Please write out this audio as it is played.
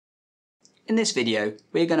In this video,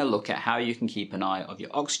 we're going to look at how you can keep an eye of your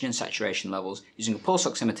oxygen saturation levels using a pulse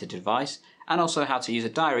oximeter device, and also how to use a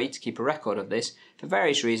diary to keep a record of this for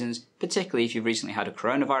various reasons, particularly if you've recently had a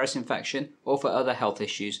coronavirus infection or for other health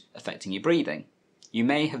issues affecting your breathing. You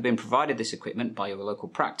may have been provided this equipment by your local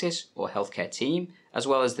practice or healthcare team, as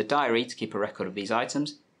well as the diary to keep a record of these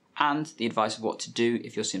items, and the advice of what to do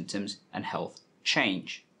if your symptoms and health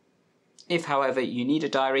change. If, however, you need a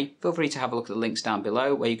diary, feel free to have a look at the links down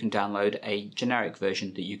below where you can download a generic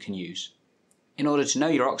version that you can use. In order to know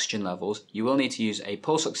your oxygen levels, you will need to use a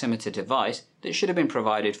pulse oximeter device that should have been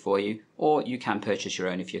provided for you, or you can purchase your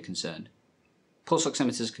own if you're concerned. Pulse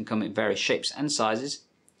oximeters can come in various shapes and sizes.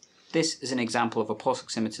 This is an example of a pulse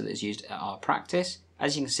oximeter that is used at our practice.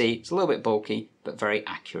 As you can see, it's a little bit bulky but very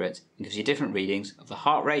accurate and gives you different readings of the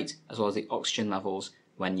heart rate as well as the oxygen levels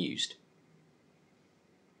when used.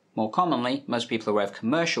 More commonly, most people are aware of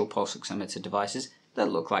commercial pulse oximeter devices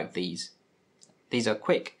that look like these. These are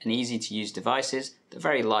quick and easy to use devices, they're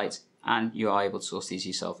very light, and you are able to source these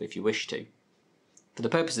yourself if you wish to. For the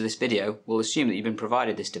purpose of this video, we'll assume that you've been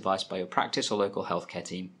provided this device by your practice or local healthcare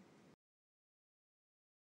team.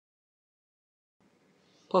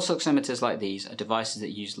 Pulse oximeters like these are devices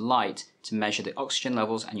that use light to measure the oxygen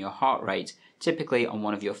levels and your heart rate, typically on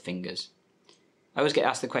one of your fingers. I always get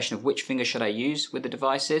asked the question of which finger should I use with the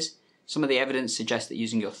devices. Some of the evidence suggests that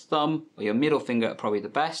using your thumb or your middle finger are probably the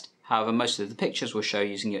best, however most of the pictures will show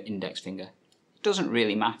using your index finger. It doesn't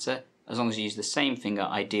really matter as long as you use the same finger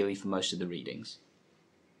ideally for most of the readings.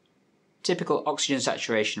 Typical oxygen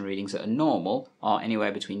saturation readings that are normal are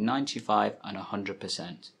anywhere between 95 and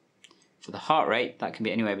 100%. For the heart rate, that can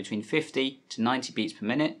be anywhere between 50 to 90 beats per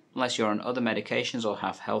minute unless you're on other medications or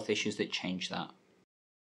have health issues that change that.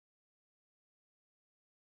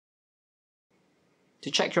 To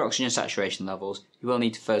check your oxygen saturation levels, you will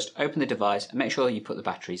need to first open the device and make sure you put the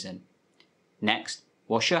batteries in. Next,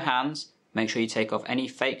 wash your hands, make sure you take off any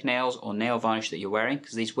fake nails or nail varnish that you're wearing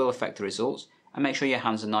because these will affect the results, and make sure your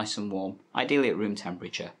hands are nice and warm, ideally at room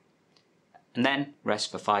temperature. And then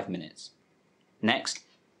rest for 5 minutes. Next,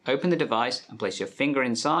 open the device and place your finger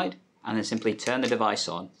inside and then simply turn the device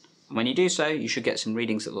on. And when you do so, you should get some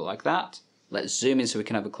readings that look like that. Let's zoom in so we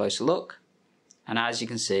can have a closer look. And as you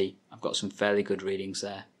can see, I've got some fairly good readings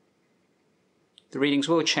there. The readings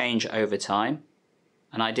will change over time,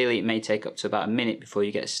 and ideally it may take up to about a minute before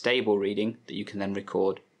you get a stable reading that you can then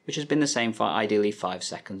record, which has been the same for ideally 5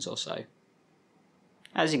 seconds or so.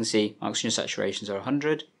 As you can see, my oxygen saturations are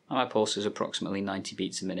 100 and my pulse is approximately 90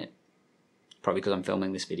 beats a minute, probably because I'm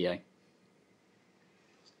filming this video.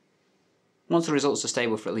 Once the results are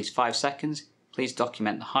stable for at least 5 seconds, please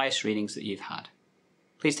document the highest readings that you've had.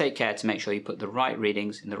 Please take care to make sure you put the right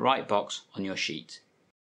readings in the right box on your sheet.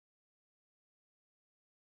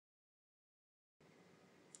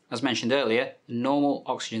 As mentioned earlier, the normal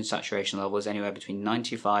oxygen saturation level is anywhere between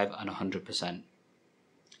 95 and 100%.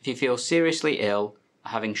 If you feel seriously ill,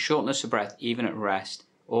 are having shortness of breath even at rest,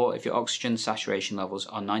 or if your oxygen saturation levels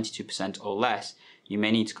are 92% or less, you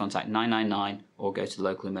may need to contact 999 or go to the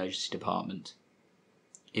local emergency department.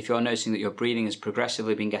 If you are noticing that your breathing has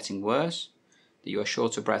progressively been getting worse, that you are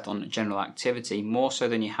short of breath on general activity more so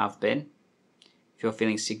than you have been, if you're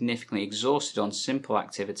feeling significantly exhausted on simple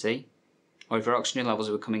activity, or if your oxygen levels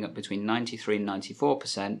are coming up between 93 and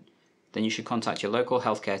 94%, then you should contact your local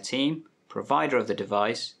healthcare team, provider of the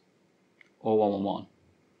device, or 111.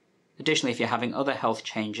 Additionally, if you're having other health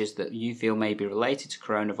changes that you feel may be related to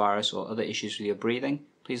coronavirus or other issues with your breathing,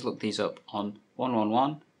 please look these up on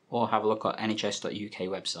 111 or have a look at NHS.uk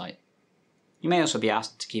website. You may also be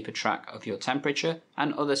asked to keep a track of your temperature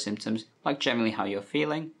and other symptoms like generally how you're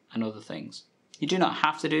feeling and other things. You do not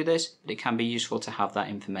have to do this, but it can be useful to have that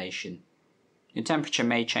information. Your temperature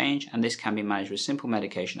may change and this can be managed with simple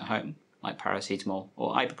medication at home, like paracetamol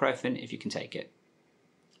or ibuprofen if you can take it.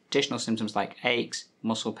 Additional symptoms like aches,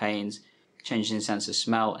 muscle pains, changes in sense of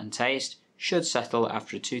smell and taste should settle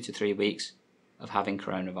after 2 to 3 weeks of having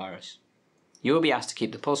coronavirus. You will be asked to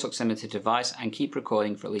keep the pulse oximeter device and keep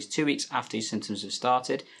recording for at least 2 weeks after your symptoms have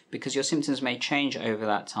started, because your symptoms may change over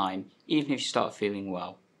that time, even if you start feeling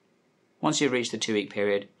well. Once you've reached the 2-week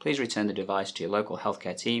period, please return the device to your local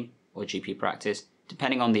healthcare team or GP practice,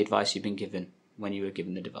 depending on the advice you've been given when you were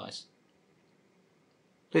given the device.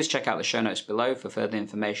 Please check out the show notes below for further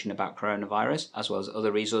information about coronavirus, as well as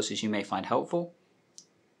other resources you may find helpful.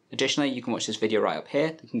 Additionally, you can watch this video right up here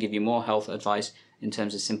that can give you more health advice in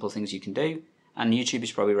terms of simple things you can do, and YouTube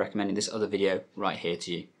is probably recommending this other video right here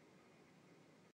to you.